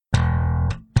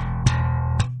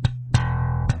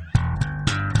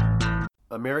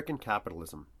American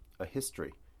Capitalism, A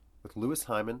History, with Louis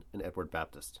Hyman and Edward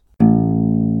Baptist.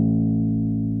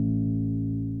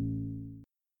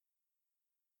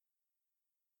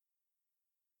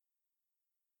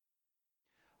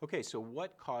 Okay, so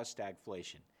what caused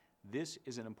stagflation? This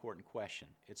is an important question.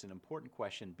 It's an important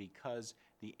question because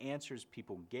the answers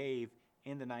people gave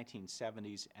in the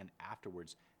 1970s and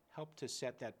afterwards helped to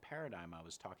set that paradigm I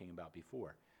was talking about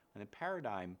before. And a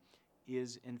paradigm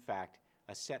is, in fact,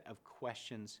 a set of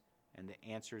questions and the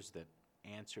answers that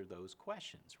answer those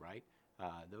questions, right?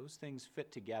 Those things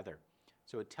fit together.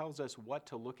 So it tells us what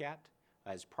to look at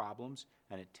as problems,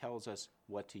 and it tells us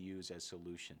what to use as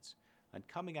solutions. And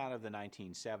coming out of the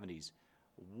 1970s,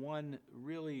 one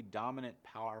really dominant,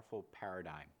 powerful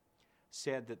paradigm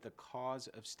said that the cause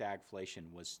of stagflation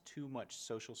was too much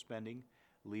social spending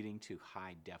leading to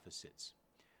high deficits.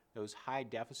 Those high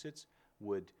deficits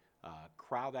would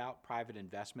crowd out private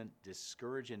investment,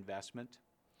 discourage investment,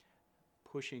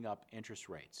 pushing up interest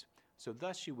rates. So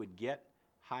thus you could get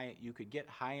high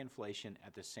inflation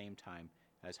at the same time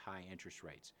as high interest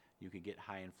rates. You could get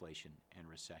high inflation and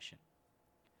recession.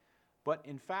 But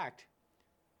in fact,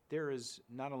 there is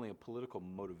not only a political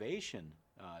motivation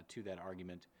to that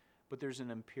argument, but there's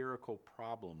an empirical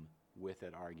problem with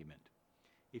that argument.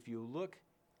 If you look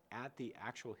at the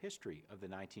actual history of the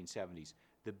 1970s,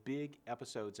 the big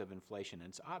episodes of inflation, and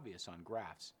it's obvious on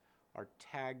graphs, are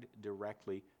tagged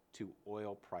directly to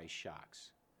oil price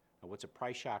shocks. Now, what's a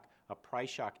price shock? A price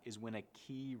shock is when a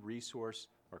key resource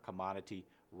or commodity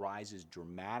rises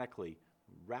dramatically,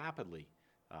 rapidly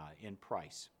in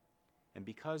price. And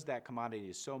because that commodity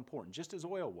is so important, just as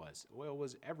oil was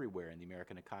everywhere in the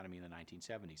American economy in the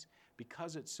 1970s.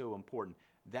 Because it's so important,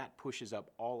 that pushes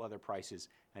up all other prices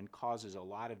and causes a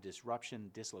lot of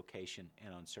disruption, dislocation,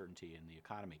 and uncertainty in the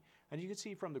economy. And you can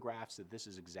see from the graphs that this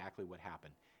is exactly what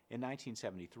happened. In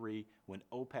 1973, when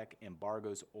OPEC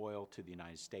embargoes oil to the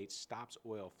United States, stops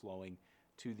oil flowing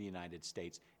to the United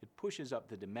States, it pushes up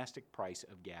the domestic price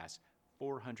of gas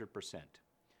 400%.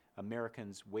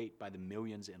 Americans wait by the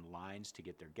millions in lines to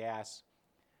get their gas.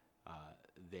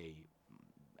 They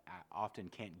often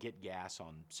can't get gas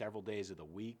on several days of the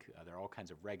week. There are all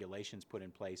kinds of regulations put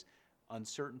in place.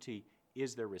 Uncertainty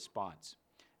is their response.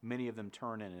 Many of them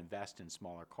turn and invest in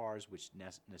smaller cars, which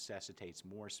necessitates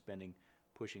more spending,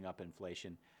 pushing up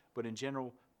inflation. But in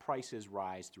general, prices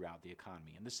rise throughout the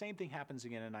economy. And the same thing happens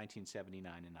again in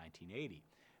 1979 and 1980.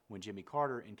 When Jimmy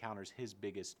Carter encounters his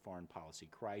biggest foreign policy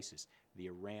crisis, the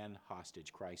Iran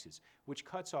hostage crisis, which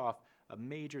cuts off a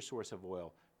major source of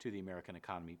oil to the American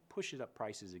economy, pushes up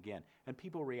prices again. And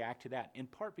people react to that, in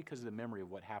part because of the memory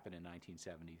of what happened in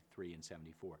 1973 and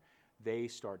 74. They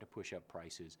start to push up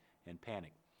prices and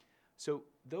panic. So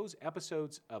those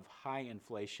episodes of high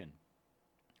inflation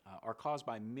are caused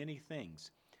by many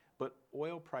things, but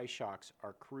oil price shocks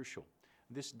are crucial.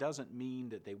 This doesn't mean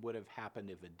that they would have happened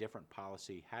if a different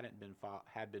policy had been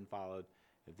followed,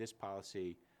 if this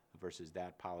policy versus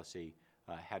that policy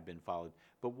had been followed.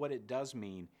 But what it does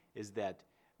mean is that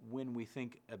when we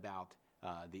think about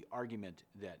the argument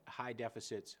that high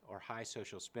deficits or high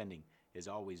social spending is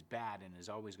always bad and is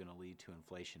always going to lead to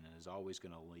inflation and is always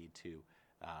going to lead to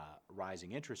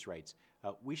rising interest rates,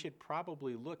 we should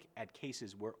probably look at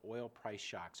cases where oil price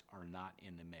shocks are not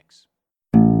in the mix.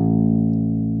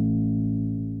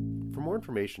 For more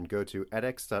information, go to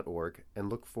edX.org and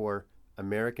look for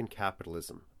American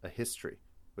Capitalism, A History,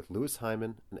 with Louis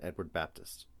Hyman and Edward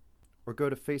Baptist. Or go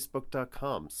to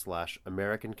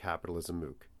facebook.com/American Capitalism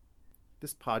MOOC.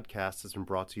 This podcast has been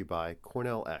brought to you by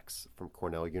Cornell X from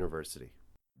Cornell University.